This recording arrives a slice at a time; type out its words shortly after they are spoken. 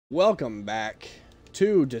Welcome back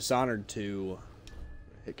to Dishonored 2.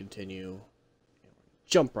 Hit continue.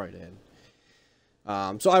 Jump right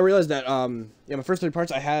in. So I realized that yeah, my first 3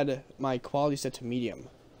 parts I had my quality set to medium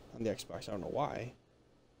on the Xbox. I don't know why,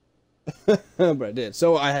 but I did.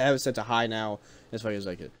 So I have it set to high now. That's why it's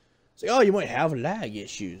like it's like, oh, you might have lag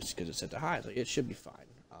issues because it's set to high. It's like, it should be fine.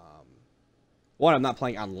 One, I'm not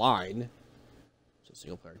playing online. It's a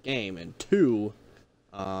single player game, and 2,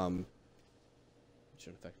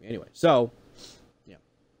 shouldn't affect me anyway. So, yeah.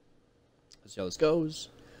 Let's see how this goes.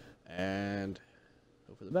 And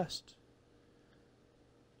hope for the best.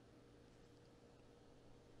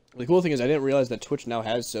 The cool thing is I didn't realize that Twitch now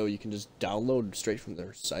has so you can just download straight from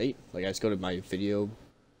their site. Like I just go to my video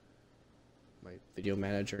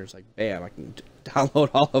manager. It's like bam, I can download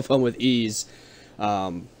all of them with ease.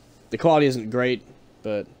 The quality isn't great,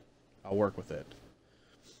 but I'll work with it.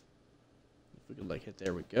 If we could like hit,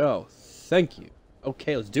 there we go. Thank you.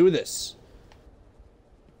 Okay, let's do this.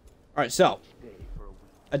 Alright, so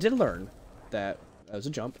I did learn that was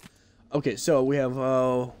a jump. Okay, so we have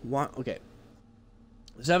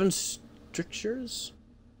 7 strictures.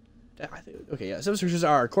 I think, okay, yeah, 7 strictures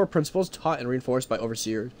are core principles taught and reinforced by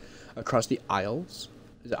overseers across the Isles.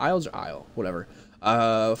 Is it Isles or Isle? Whatever.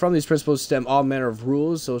 From these principles stem all manner of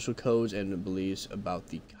rules, social codes, and beliefs about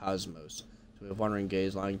the cosmos. So we have wandering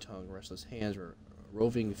gaze, lying tongue, restless hands,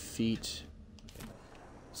 roving feet.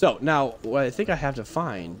 So now, what I think I have to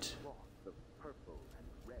find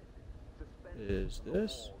is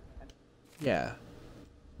this. Yeah.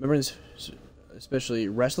 Remember this, especially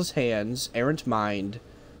restless hands, errant mind,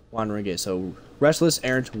 wandering gaze. So restless,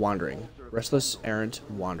 errant, wandering. Restless, errant,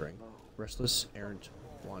 wandering. Restless, errant,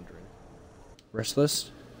 wandering.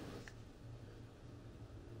 Restless.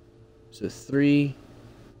 So 3,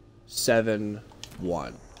 7,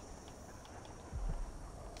 1.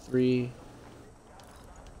 3.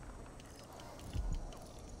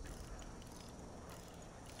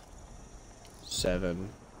 7,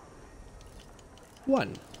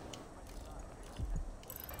 1.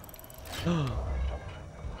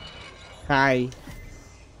 Hi.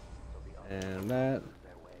 And that.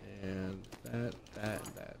 And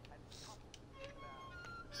that.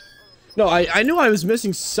 No, I knew I was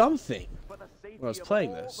missing something when I was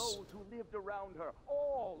playing this.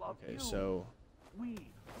 Okay, so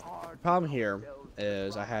the problem here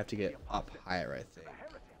is I have to get up higher, I think.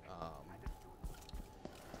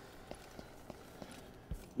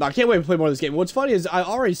 No, I can't wait to play more of this game. What's funny is I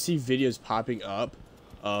already see videos popping up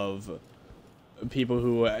of people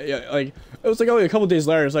who, like, it was like only a couple days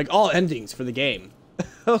later, it's like all endings for the game.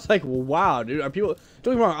 I was like, well, wow, dude. Are people,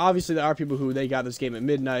 don't get me wrong, obviously there are people who they got this game at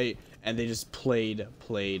midnight and they just played,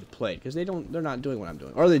 because they're not doing what I'm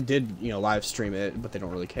doing. Or they did, you know, live stream it, but they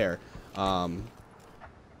don't really care. Okay,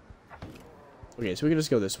 so we can just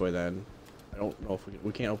go this way then. I don't know if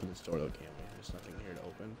we can't open this door though, can we? There's nothing here to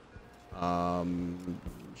open.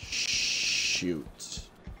 Shoot.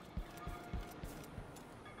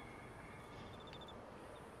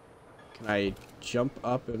 Can I jump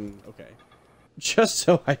up and... okay. Just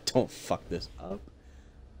so I don't fuck this up.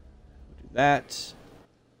 Do that.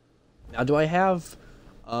 Now, do I have...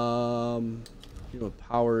 you know,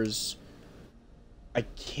 powers... I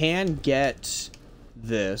can get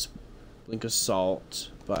this. Blink Assault,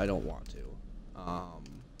 but I don't want to.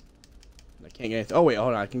 I can't get anything. Oh, wait,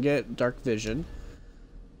 hold on. I can get Dark Vision.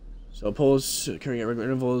 So opposed occurring at regular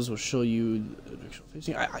intervals will show you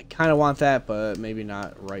facing. I kind of want that, but maybe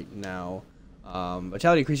not right now.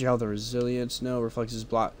 Vitality increase your health and resilience. No, reflexes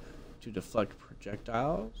block to deflect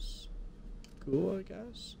projectiles. Cool, I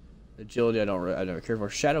guess. Agility, I never care for.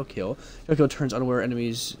 Shadow Kill. Shadow Kill turns unaware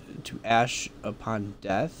enemies to ash upon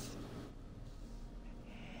death.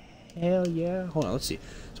 Hell yeah. Hold on, let's see.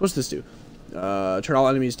 So what's this do? Turn all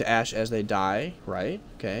enemies to ash as they die, right?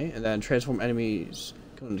 Okay, and then transform enemies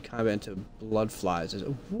into combat into blood flies.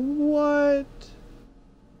 What?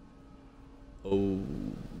 Oh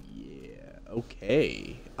yeah.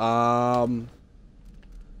 Okay. Problem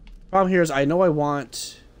here is I know I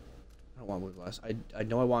want. I don't want move less. I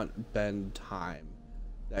know I want bend time.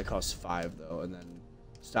 That costs 5 though, and then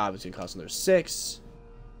stop is gonna cost another 6.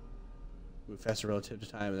 Move faster relative to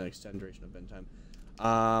time, and then extend duration of bend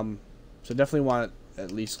time. So definitely want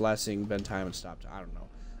at least lessing bend time and stop time. I don't know.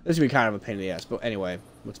 This would be kind of a pain in the ass, but anyway,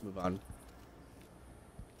 let's move on.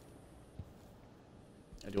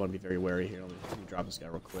 I do want to be very wary here. Let me drop this guy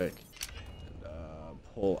real quick. And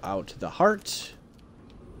pull out the heart. See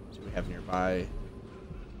what we have nearby.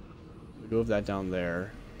 We move that down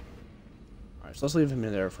there. Alright, so let's leave him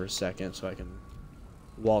in there for a second so I can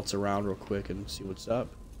waltz around real quick and see what's up.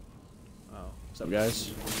 Oh, what's up,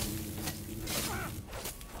 guys?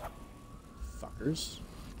 motherfuckers.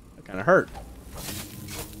 That kind of hurt.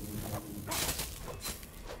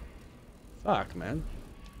 Fuck, man.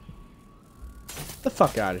 Get the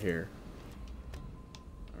fuck out of here.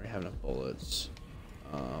 I already have enough bullets.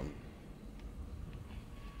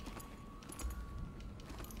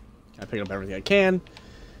 I pick up everything I can.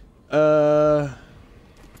 Apparently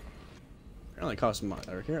it costs money.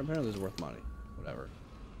 Apparently it's worth money. Whatever.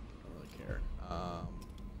 Don't really care. There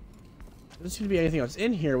doesn't seem to be anything else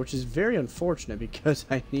in here, which is very unfortunate because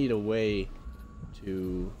I need a way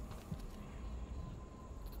to...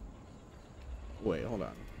 Wait, hold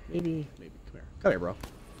on. Maybe. Come here. Come here, bro.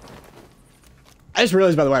 I just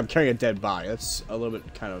realized, by the way, I'm carrying a dead body. That's a little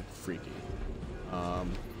bit kind of freaky. Where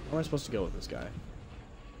am I supposed to go with this guy?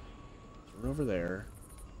 Run over there.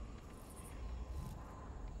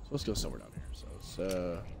 So let's go somewhere down here. So it's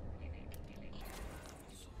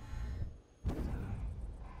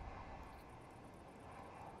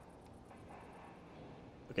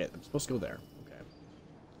okay, I'm supposed to go there. Okay.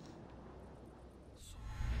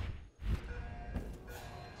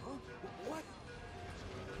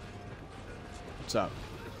 What's up?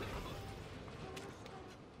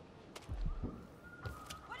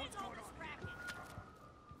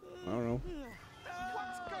 I don't know.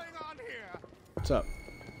 What's going on here? What's up?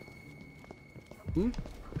 Hmm?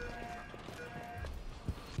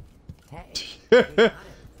 Hey,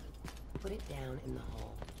 put it down in the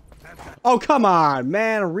hole. Oh, come on,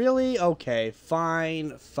 man. Really? Okay,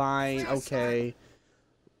 fine. Okay.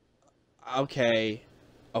 I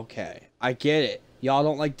get it. Y'all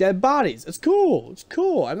don't like dead bodies. It's cool.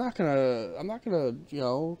 I'm not gonna, you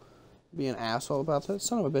know, be an asshole about that.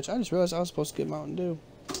 Son of a bitch. I just realized I was supposed to get Mountain Dew.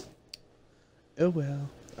 Oh well.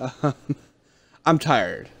 I'm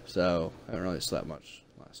tired, so I haven't really slept much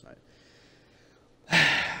last night.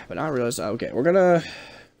 But now I realize, okay, we're gonna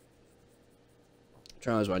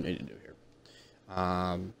try what I need to do here.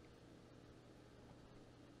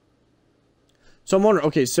 So I'm wondering,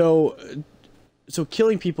 okay, so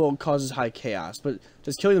killing people causes high chaos, but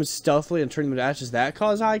does killing them stealthily and turning them to ash, does that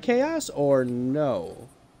cause high chaos, or no?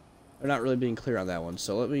 They're not really being clear on that one,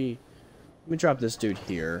 so let me drop this dude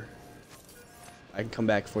here. I can come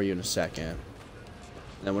back for you in a second.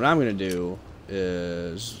 And then what I'm going to do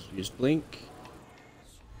is use blink.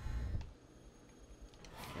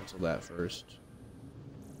 Cancel that first.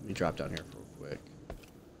 Let me drop down here real quick.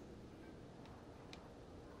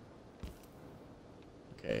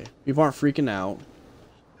 Okay. People aren't freaking out.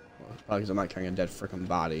 Well, probably because I'm not carrying a dead freaking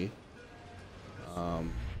body. Okay,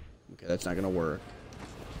 that's not going to work.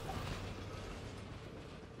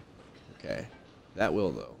 Okay. That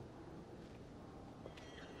will, though.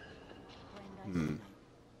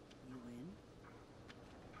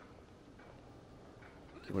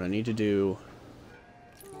 Okay, what I need to do...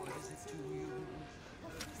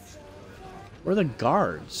 Where are the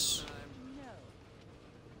guards?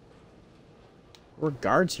 There were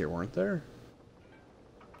guards here, weren't there?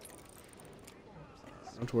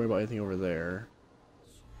 Don't have to worry about anything over there.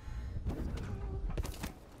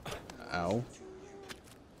 Ow.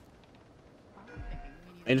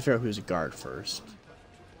 I need to figure out who's a guard first.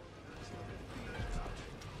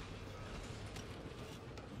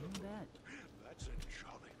 That's a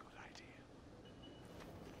jolly good idea.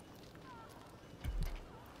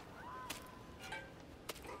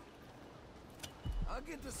 I'll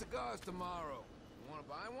get the cigars tomorrow. You want to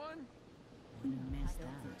buy one?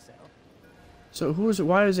 So who is it?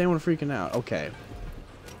 Why is anyone freaking out? Okay.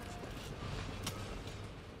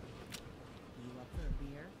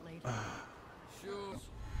 Sure.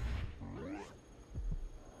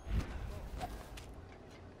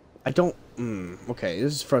 I don't... okay,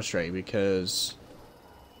 this is frustrating because...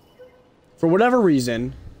 For whatever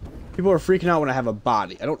reason, people are freaking out when I have a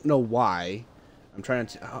body. I don't know why. I'm trying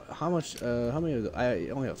to... How much... how many of the... I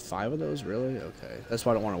only have 5 of those? Really? Okay. That's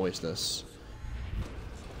why I don't want to waste this.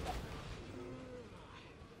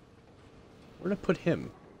 Where'd I put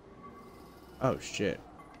him? Oh, shit.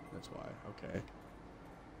 That's why. Okay.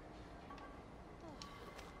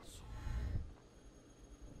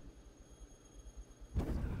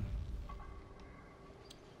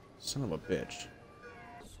 Son of a bitch.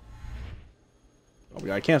 Oh, we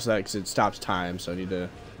gotta cancel that because it stops time, so I need to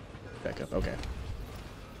back up. Okay.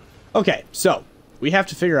 Okay, so we have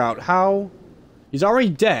to figure out how... He's already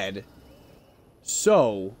dead.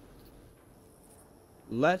 So...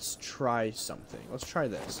 Let's try something. Let's try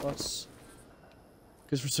this. Let's...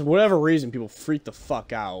 Because for whatever reason, people freak the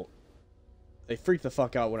fuck out. They freaked the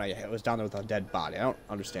fuck out when I was down there with a dead body. I don't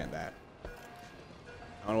understand that.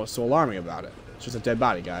 I don't know what's so alarming about it. It's just a dead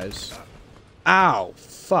body, guys. Ow!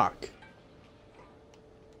 Fuck.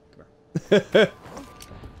 Come here.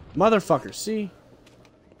 Motherfucker, see?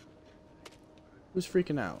 Who's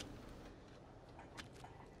freaking out?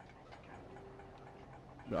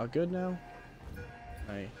 All good now?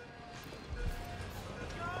 Hey.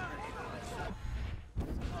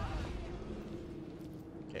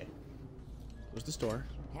 Okay. Close this door.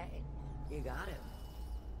 Hey, you got him.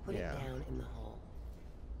 Put Yeah. it down in the hole.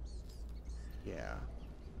 Yeah.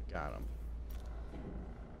 Got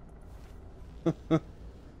him.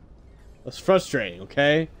 That's frustrating,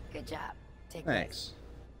 okay? Good job. Take Thanks.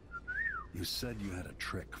 You said you had a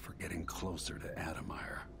trick for getting closer to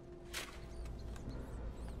Adamire.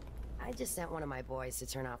 I just sent one of my boys to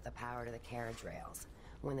turn off the power to the carriage rails.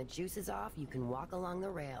 When the juice is off, you can walk along the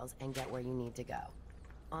rails and get where you need to go.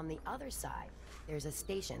 On the other side, there's a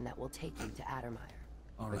station that will take you to Adamire.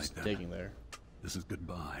 All right, Just then. digging there. This is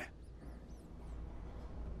goodbye.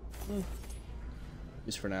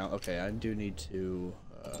 Just for now. Okay, I do need to use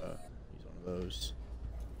one of those.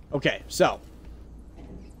 Okay, so. Let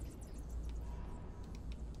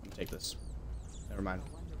me take this. Never mind.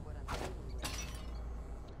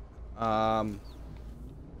 Yeah,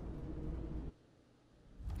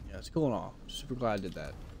 it's cool and all. Super glad I did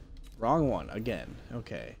that. Wrong one again.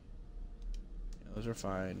 Okay. Yeah, those are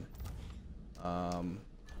fine. So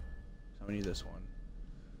we need this one.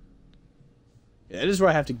 Yeah, that is where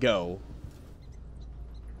I have to go.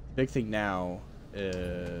 The big thing now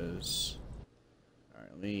is...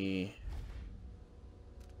 Alright, let me...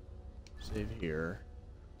 save here.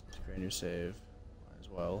 Let's create a new save. Might as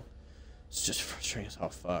well. It's just frustrating as hell.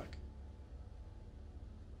 Fuck.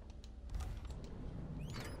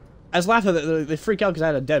 I just laughed at it. They freak out because I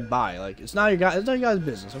had a dead body. Like, it's not your guys'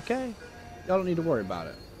 business, okay? Y'all don't need to worry about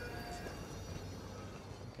it.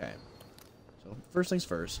 Okay. So, first things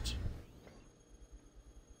first.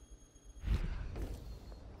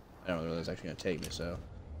 I don't know where that's actually going to take me, so...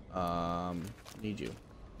 need you.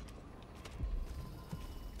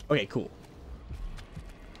 Okay, cool.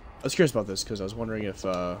 I was curious about this, because I was wondering if,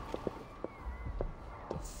 the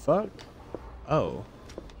fuck? Oh.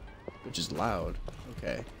 Which is loud.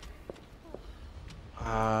 Okay.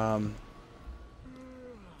 Oh.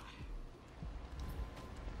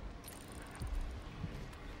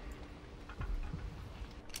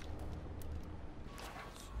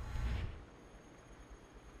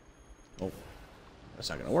 That's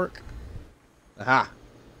not gonna work. Aha!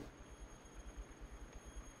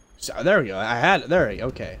 So, there we go. I had it. There we go.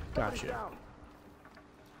 Okay. Gotcha.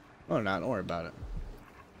 Oh, no, don't worry about it.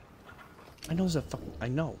 I know there's a fucking... I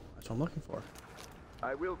know. That's what I'm looking for.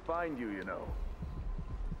 I will find you, you know.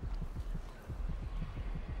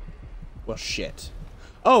 Well, shit.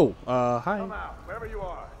 Oh, hi. Come out, wherever you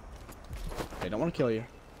are. Okay, don't want to kill you.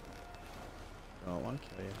 Don't want to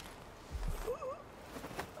kill you.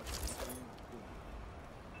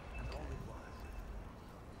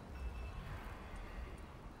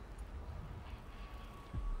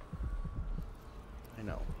 I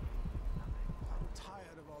know. I'm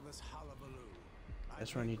tired of all this hullabaloo.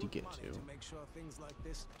 That's where I need to get to. Make sure things like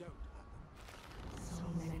this don't happen. So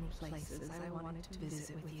many places I wanted to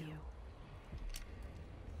visit with you.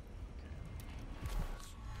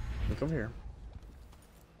 Look over here.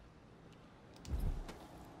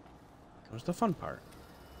 Comes the fun part.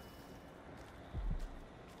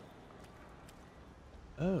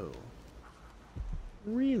 Oh.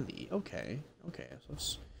 Really? Okay. Okay, so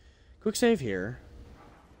let's quick save here.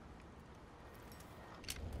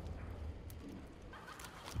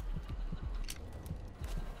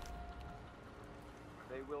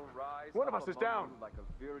 They will rise. One of us is down. Like a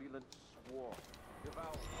virulent swarm.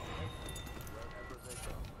 Devour wherever they go.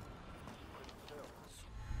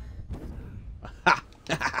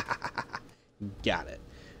 Got it.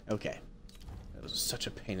 Okay. That was such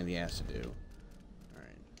a pain in the ass to do.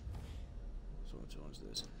 Alright. So which one's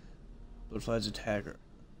this? Bloodflies attacker.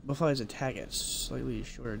 Bloodflies attack at slightly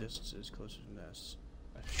shorter distances closer to nests.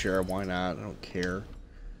 Sure, why not? I don't care.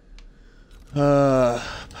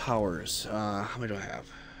 Powers. How many do I have?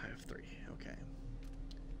 I have 3. Okay.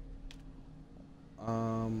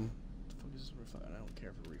 What the fuck is this reflex? I don't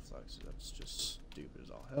care for reflex. That's just stupid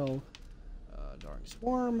as all hell. Dark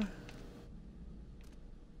Swarm.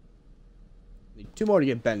 Need 2 more to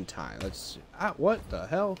get bend time. Let's see. Ah, what the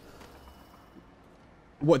hell?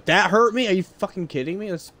 What, that hurt me? Are you fucking kidding me?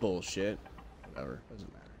 That's bullshit. Whatever.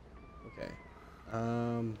 Doesn't matter. Okay.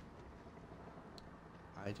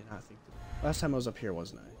 I did not think that... Last time I was up here,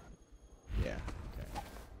 wasn't I? Yeah. Okay.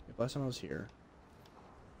 Yep, last time I was here.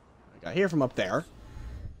 I got here from up there.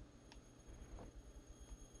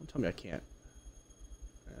 Don't tell me I can't.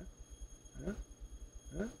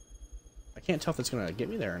 I can't tell if it's gonna get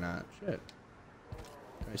me there or not. Shit.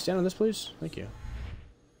 Can I stand on this, please? Thank you.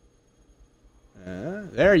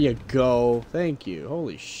 There you go. Thank you.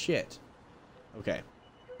 Holy shit. Okay.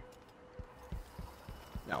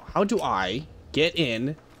 Now, how do I get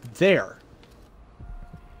in there?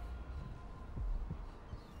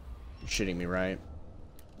 You're shitting me, right?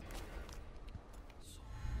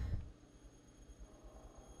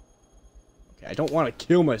 Okay, I don't want to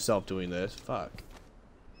kill myself doing this. Fuck.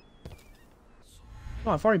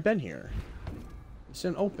 No, I've already been here. It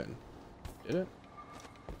didn't open. Did it?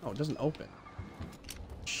 Oh, it doesn't open.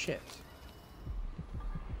 Shit.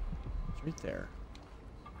 It's right there.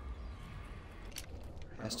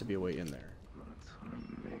 There has to be a way in there.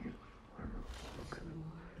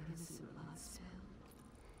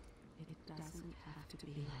 It doesn't have to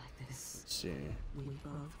be like this. Let's see. We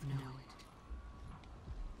both know it.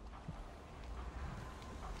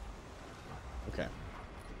 Okay.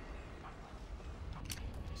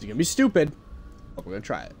 Is it gonna be stupid? Oh, we're gonna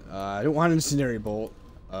try it. I don't want an incendiary bolt.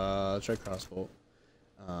 Let's try crossbolt.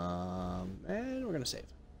 And we're gonna save.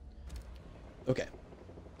 Okay.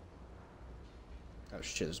 Oh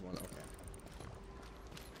shit, there's one. Okay.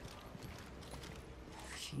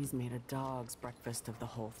 She's made a dog's breakfast of the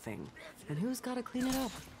whole thing. And who's gotta clean it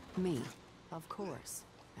up? Me. Of course.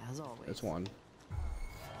 As always. That's one.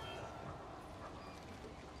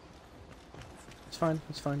 It's fine.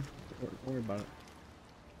 It's fine. Don't worry about it.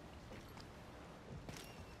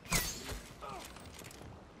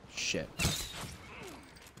 Shit.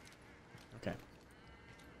 Okay.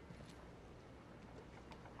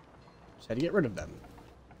 Just had to get rid of them.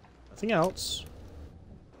 Nothing else.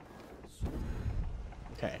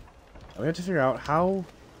 Okay. Now we have to figure out how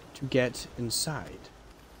to get inside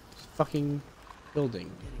this fucking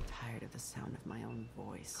building. I'm getting tired of the sound of my own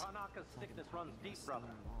voice. Karnaka's sickness runs deep, brother.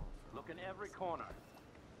 Look in every corner.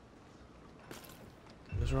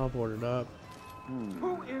 Those are all boarded up.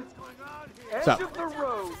 Who is edge Stop. of the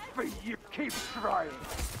road for you? Keep trying.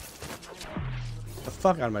 The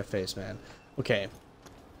fuck out of my face, man. Okay.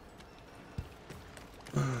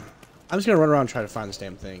 I'm just gonna run around and try to find this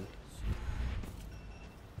damn thing.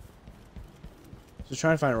 Just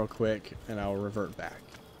try and find it real quick, and I'll revert back.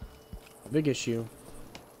 No big issue.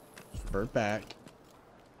 Just revert back.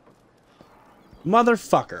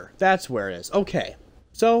 Motherfucker. That's where it is. Okay.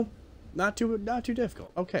 So, not too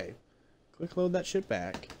difficult. Okay. Quick load that shit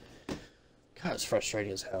back. God, it's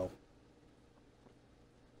frustrating as hell.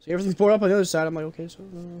 So everything's boarded up on the other side. I'm like, okay, so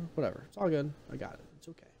whatever. It's all good. I got it. It's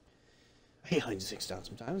okay. I hate letting these things down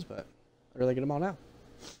sometimes, but I really get them all now.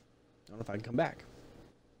 I don't know if I can come back.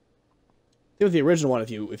 I think with the original one, if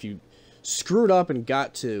you screwed up and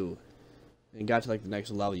got to like the next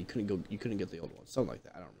level, you couldn't get the old one. Something like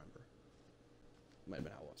that. I don't remember. Might have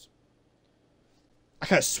been how it was. I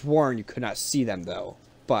could have sworn you could not see them though,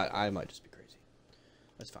 but I might just be crazy.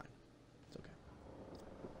 That's fine. It's okay.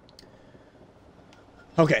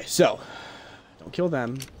 Okay, so don't kill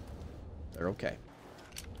them. They're okay.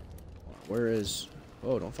 Where is?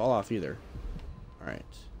 Oh, don't fall off either. All right.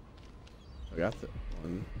 So I got the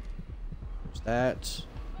one. There's that.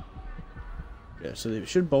 Yeah, so they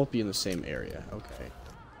should both be in the same area. Okay.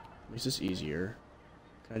 Makes this easier.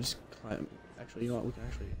 Can I just climb? Actually, you know what? We can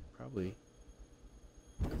actually probably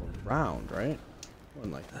go around, right?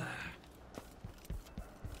 One like that.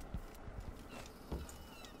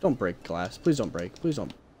 Don't break glass. Please don't break. Please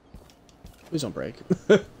don't. Please don't break.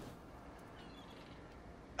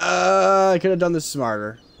 I could have done this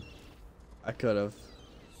smarter. I could have.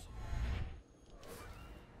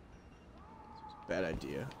 Bad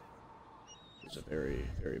idea. It's a very,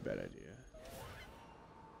 very bad idea.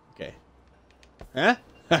 Okay. Huh?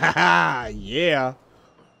 Yeah.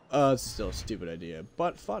 It's still a stupid idea,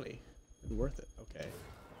 but funny and worth it. Okay.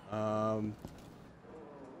 Oh,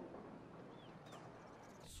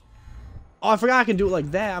 I forgot I can do it like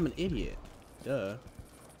that. I'm an idiot. Duh.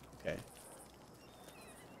 Okay.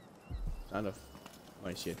 Not enough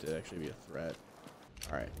mice yet to actually be a threat.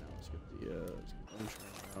 All right, now let's get the train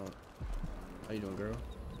out. How you doing, girl?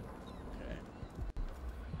 Okay.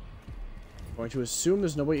 I'm going to assume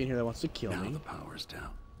there's nobody in here that wants to kill Now me. the power's down.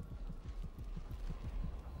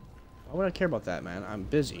 Why would I care about that, man? I'm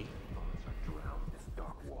busy.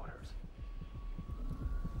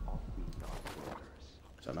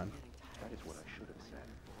 What's up, man? That is what I should have said.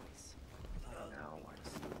 Now I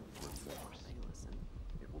see remorse.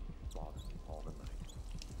 It will bother me all the night.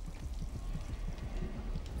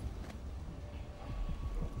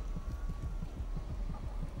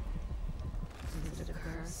 Is it a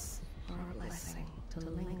curse or a blessing to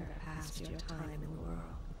linger past your time in the world?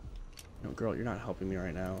 No, girl, you're not helping me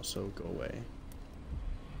right now, so go away.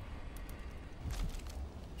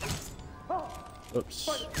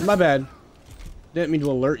 Oops. My bad. Didn't mean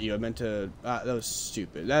to alert you. I meant to... that was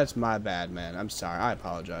stupid. That's my bad, man. I'm sorry. I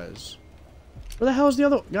apologize. Where the hell is the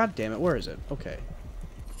other... God damn it. Where is it? Okay.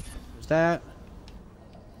 There's that.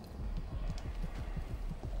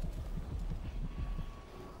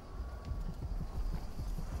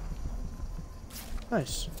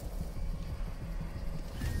 Nice.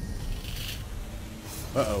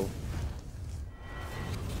 Uh-oh.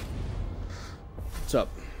 What's up?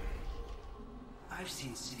 I've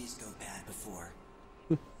seen cities go bad before.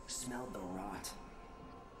 Smelled the rot.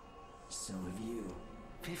 So have you.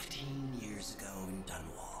 15 years ago in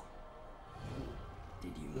Dunwall.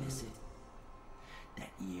 Did you miss it?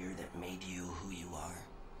 That year that made you who you are?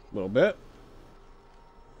 A little bit.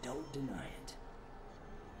 Don't deny it.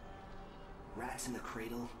 Rats in the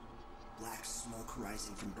cradle, black smoke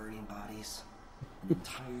rising from burning bodies, an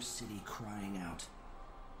entire city crying out.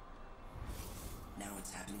 Now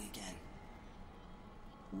it's happening again.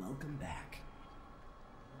 Welcome back.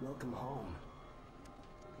 Welcome home.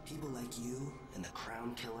 People like you and the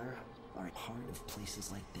Crown Killer are a part of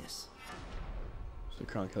places like this. So the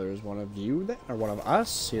Crown Killer is one of you, then? Or one of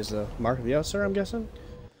us? He has a mark of the outsider, I'm guessing?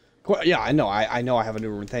 Yeah, I know. I know I have a new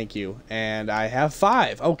room, thank you. And I have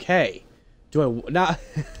 5. Okay. Do I not?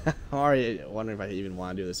 I'm already wondering if I even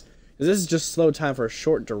want to do this. Because this is just slow time for a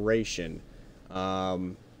short duration. I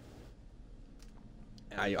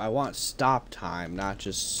want stop time, not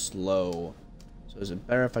just slow. So is it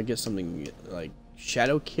better if I get something like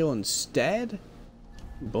Shadow Kill instead?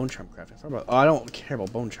 Bone Charm crafting. Oh, I don't care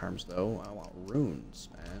about Bone Charms though. I want runes,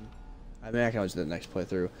 man. I mean, I can always do the next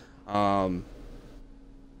playthrough. I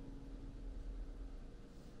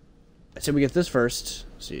said we get this first.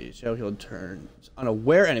 Let's see, Shadow Kill turns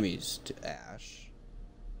unaware enemies to ash,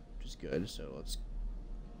 which is good. So let's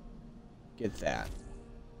get that.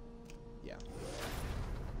 Yeah.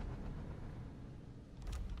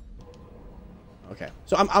 Okay,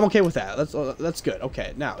 so I'm okay with that. That's good.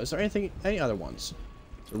 Okay, now is there any other ones?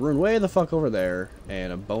 So rune way the fuck over there,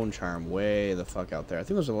 and a bone charm way the fuck out there. I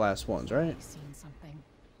think those are the last ones, right? Seen something.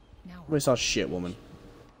 Now Nobody saw shit, woman.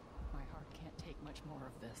 my heart can't take much more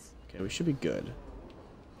of this. Okay, we should be good.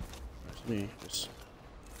 That's me. Just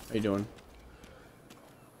how you doing?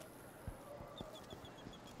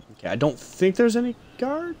 Okay, I don't think there's any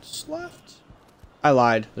guards left. I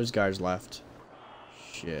lied. There's guards left.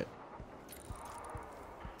 Shit.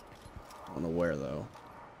 I don't know where though.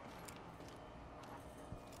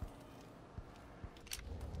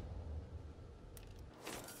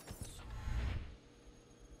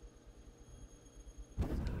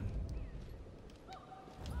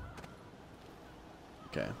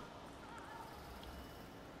 Okay.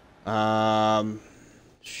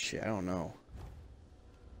 Shit, I don't know.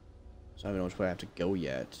 So I don't know which way I have to go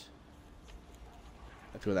yet.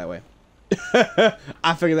 I have to go that way.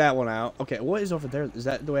 I figured that one out. Okay, what is over there? Is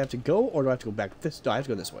that the way I have to go, or do I have to go back this? No, I have to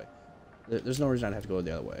go this way. There's no reason I have to go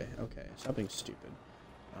the other way. Okay, stop being stupid.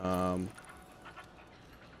 I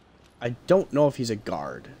don't know if he's a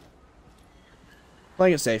guard.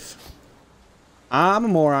 Playing it safe. I'm a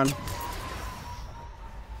moron.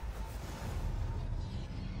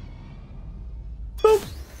 Boop.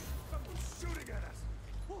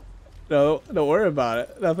 No, don't worry about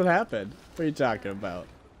it. Nothing happened. What are you talking about?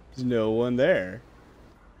 There's no one there.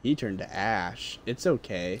 He turned to ash. It's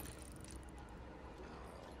okay.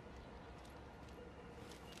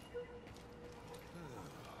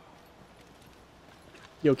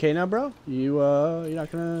 You okay now, bro? You're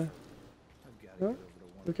not gonna... Huh?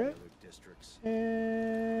 Okay.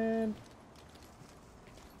 And...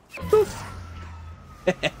 Poof.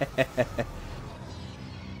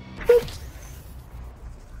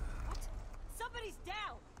 Somebody's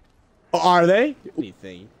down. Oh, are they?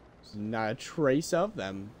 Anything. There's not a trace of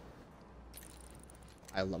them.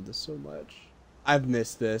 I love this so much. I've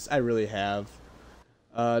missed this. I really have.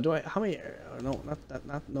 Do I? How many? No, not that.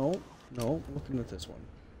 Not no. No. I'm looking at this one.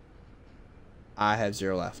 I have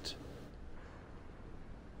 0 left.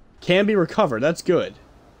 Can be recovered. That's good.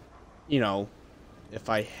 You know, if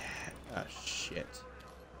I. Ah, shit.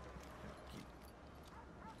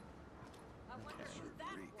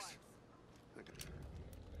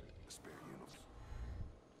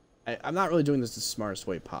 I'm not really doing this the smartest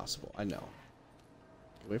way possible. I know.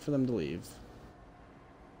 Wait for them to leave.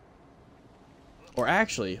 Or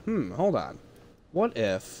actually, hold on. What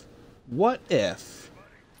if...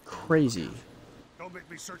 Crazy. Don't make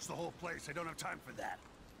me search the whole place. I don't have time for that.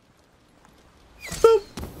 Boop!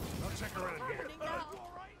 I'll check around here.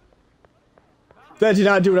 That did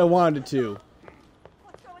not do what I wanted it to.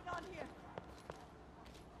 What's going on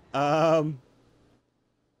here?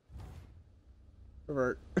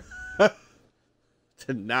 Revert.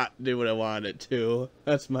 to not do what I wanted it to.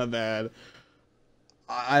 That's my bad.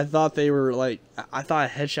 I thought they were like, I thought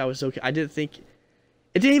a headshot was okay. I didn't think,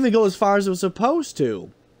 it didn't even go as far as it was supposed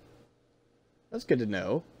to. That's good to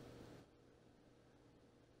know.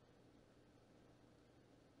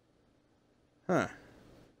 Huh.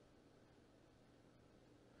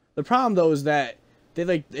 The problem though is that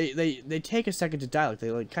they take a second to die. Like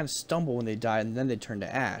they like kind of stumble when they die, and then they turn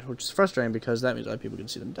to ash, which is frustrating because that means other people can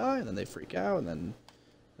see them die, and then they freak out, and then,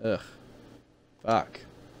 ugh, fuck.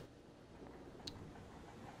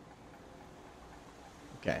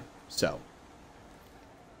 Okay, so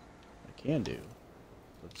I can do.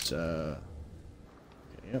 Let's okay,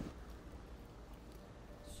 yep.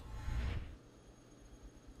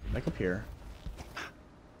 Back up here.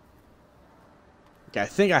 Okay, I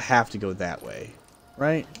think I have to go that way,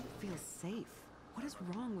 right? I don't feel safe. What is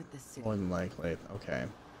wrong with this city? More than likely. Okay.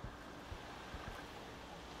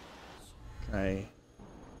 Can I?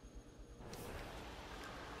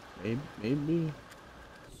 Maybe.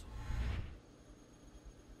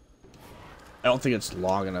 I don't think it's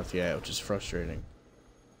long enough yet, which is frustrating.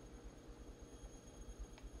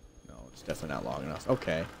 No, it's definitely not long enough.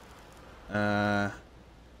 Okay.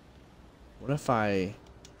 What if I?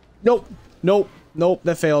 Nope. Nope. Nope.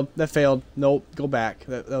 That failed. That failed. Nope. Go back.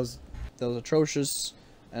 That was atrocious,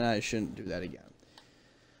 and I shouldn't do that again.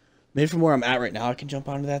 Maybe from where I'm at right now, I can jump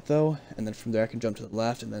onto that though, and then from there I can jump to the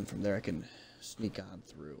left, and then from there I can sneak on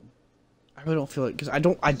through. I really don't feel it because I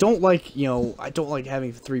don't like, you know, I don't like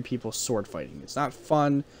having 3 people sword fighting. It's not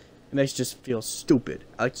fun. It makes you just feel stupid.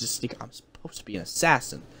 I like to just sneak. I'm supposed to be an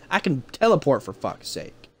assassin. I can teleport for fuck's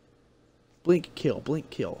sake. Blink, kill. Blink,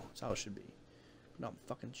 kill. That's how it should be. No, I'm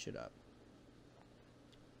fucking shit up.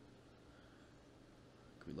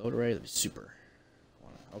 Reload array. That'd be super.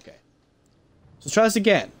 Okay. So let's try this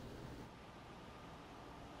again.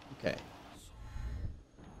 Okay.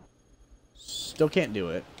 Still can't do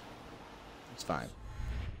it. It's fine.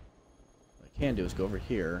 What I can do is go over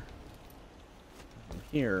here. From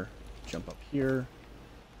here, jump up here.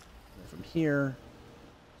 And from here,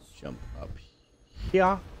 jump up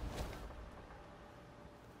here.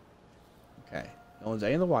 Okay. No one's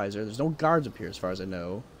any the wiser. There's no guards up here as far as I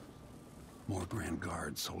know. More Grand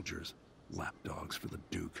Guard soldiers. Lapdogs for the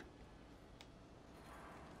Duke.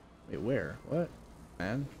 Wait, where? What?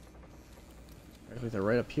 Man? I think they're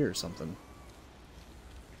right up here or something.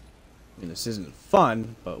 I mean, this isn't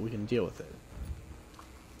fun, but we can deal with it.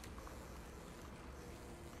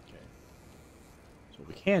 Okay. So what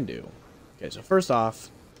we can do... Okay, so first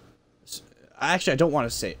off... Actually, I don't want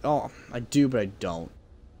to save... Oh, I do, but I don't.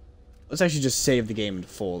 Let's actually just save the game in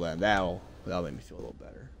full, then. That'll make me feel a little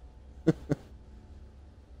better. Okay.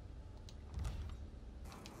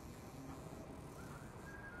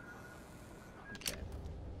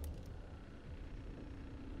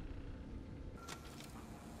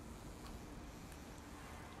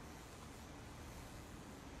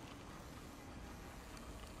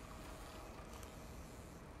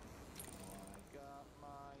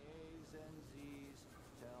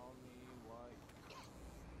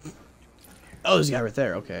 Oh, there's a guy right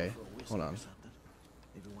there. Okay. Hold on.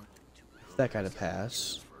 That guy to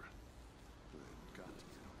pass.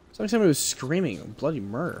 Somebody was screaming bloody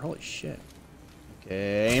murder. Holy shit.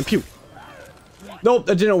 Okay, and pew. Nope,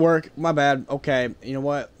 that didn't work. My bad. Okay, you know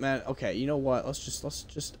what, man? Okay, you know what? Let's just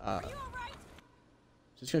just gonna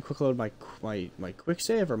quick load my quick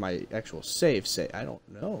save or my actual save. I don't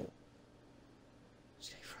know. It's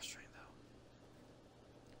getting frustrating though.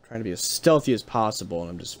 I'm trying to be as stealthy as possible, and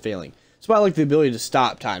I'm just failing. That's why I like the ability to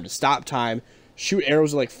stop time. To stop time. Shoot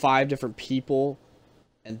arrows at like 5 different people,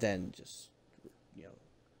 and then just, you know,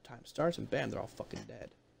 time starts and bam, they're all fucking dead.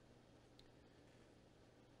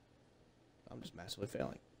 I'm just massively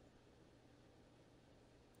failing.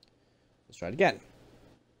 Let's try it again.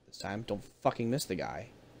 This time, don't fucking miss the guy.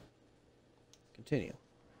 Continue.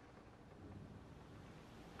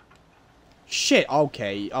 Shit,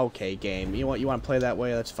 okay, game. You know what, you want to play that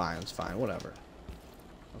way? That's fine, whatever.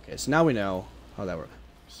 Okay, so now we know how that works.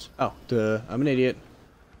 Oh, duh. I'm an idiot.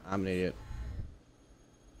 Go there.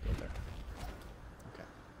 Okay.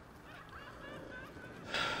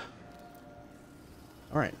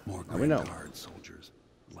 Alright, More now we know. Grand Guard soldiers.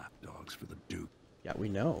 Lapdogs for the Duke. Yeah, we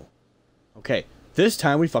know. Okay, this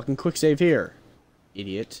time we fucking quick save here.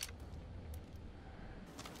 Idiot.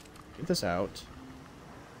 Get this out.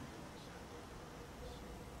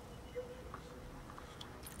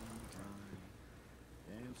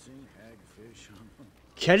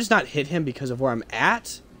 Can I just not hit him because of where I'm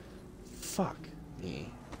at? Fuck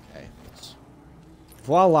me. Okay.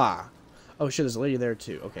 Voila. Oh shit, there's a lady there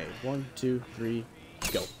too. Okay, 1, 2, 3,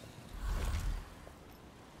 go.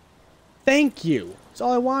 Thank you. That's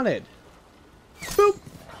all I wanted. Boop.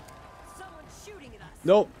 Someone's shooting at us.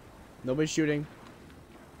 Nope. Nobody's shooting.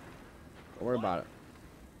 Don't worry about it.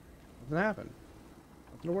 Nothing happened.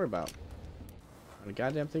 Nothing to worry about. Not a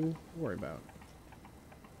goddamn thing to worry about.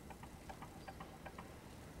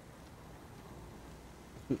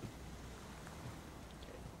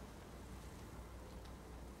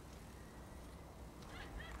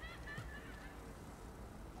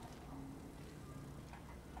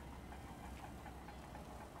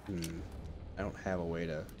 I don't have a way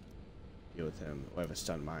to deal with him. Well, I have a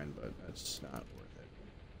stun mine, but that's not worth it.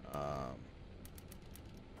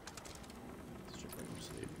 Let's just bring him to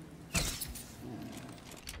sleep.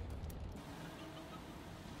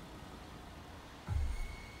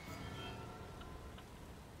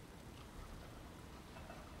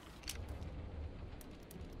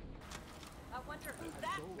 I wonder who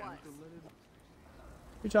that was. What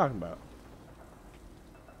are you talking about?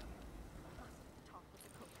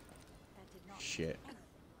 Shit.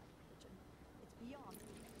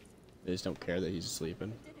 They just don't care that he's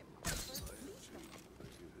sleeping.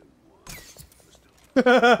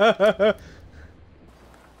 I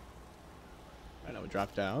know we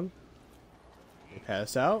drop down. We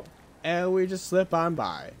pass out. And we just slip on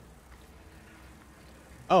by.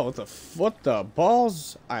 Oh, what the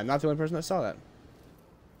balls? I'm not the only person that saw that.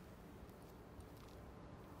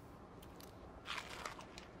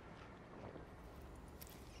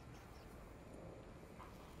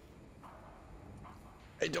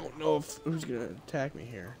 I don't know if who's gonna attack me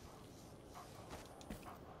here.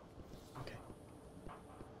 Okay.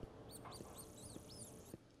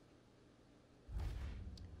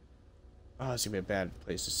 Oh, it's gonna be a bad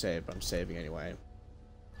place to save, but I'm saving anyway.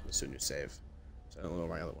 As soon as you save. So I don't know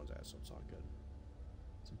where my other one's at, so it's all good.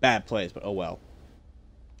 It's a bad place, but oh well.